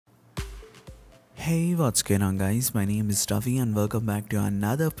Hey, what's going on guys? My name is Ravi and welcome back to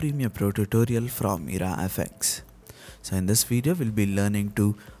another Premiere Pro tutorial from IraFX. So in this video, we'll be learning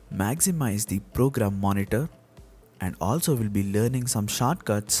to maximize the program monitor and also we'll be learning some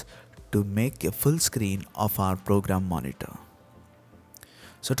shortcuts to make a full screen of our program monitor.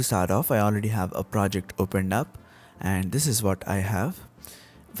 So to start off, I already have a project opened up and this is what I have.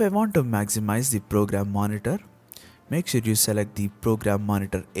 If I want to maximize the program monitor, make sure you select the program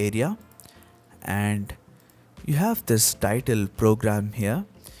monitor area and you have this title program here.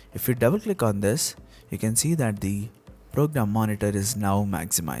 If you double click on this, you can see that the program monitor is now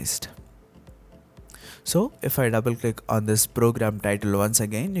maximized. So if I double click on this program title once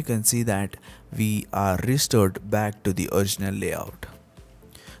again, you can see that we are restored back to the original layout.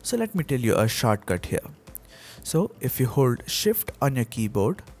 So let me tell you a shortcut here. So if you hold shift on your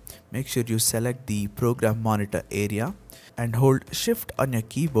keyboard, make sure you select the program monitor area and hold shift on your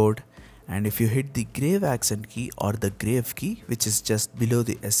keyboard, and if you hit the grave accent key or the grave key, which is just below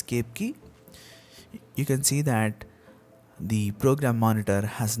the escape key, you can see that the program monitor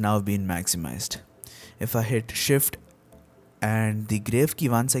has now been maximized. If I hit shift and the grave key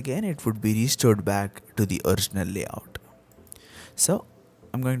once again, it would be restored back to the original layout. So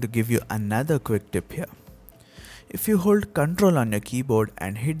I'm going to give you another quick tip here. If you hold Ctrl on your keyboard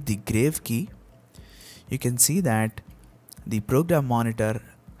and hit the grave key, you can see that the program monitor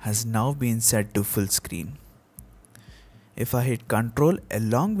has now been set to full screen. If I hit Ctrl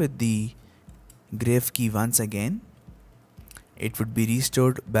along with the grave key once again, it would be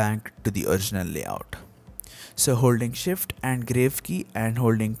restored back to the original layout. So holding shift and grave key and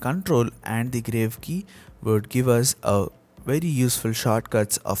holding Ctrl and the grave key would give us a very useful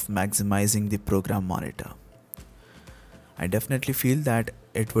shortcuts of maximizing the program monitor. I definitely feel that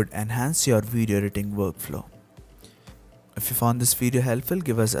it would enhance your video editing workflow. If you found this video helpful,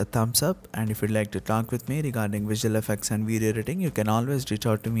 give us a thumbs up, and if you'd like to talk with me regarding visual effects and video editing, you can always reach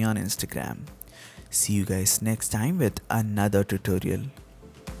out to me on Instagram. See you guys next time with another tutorial.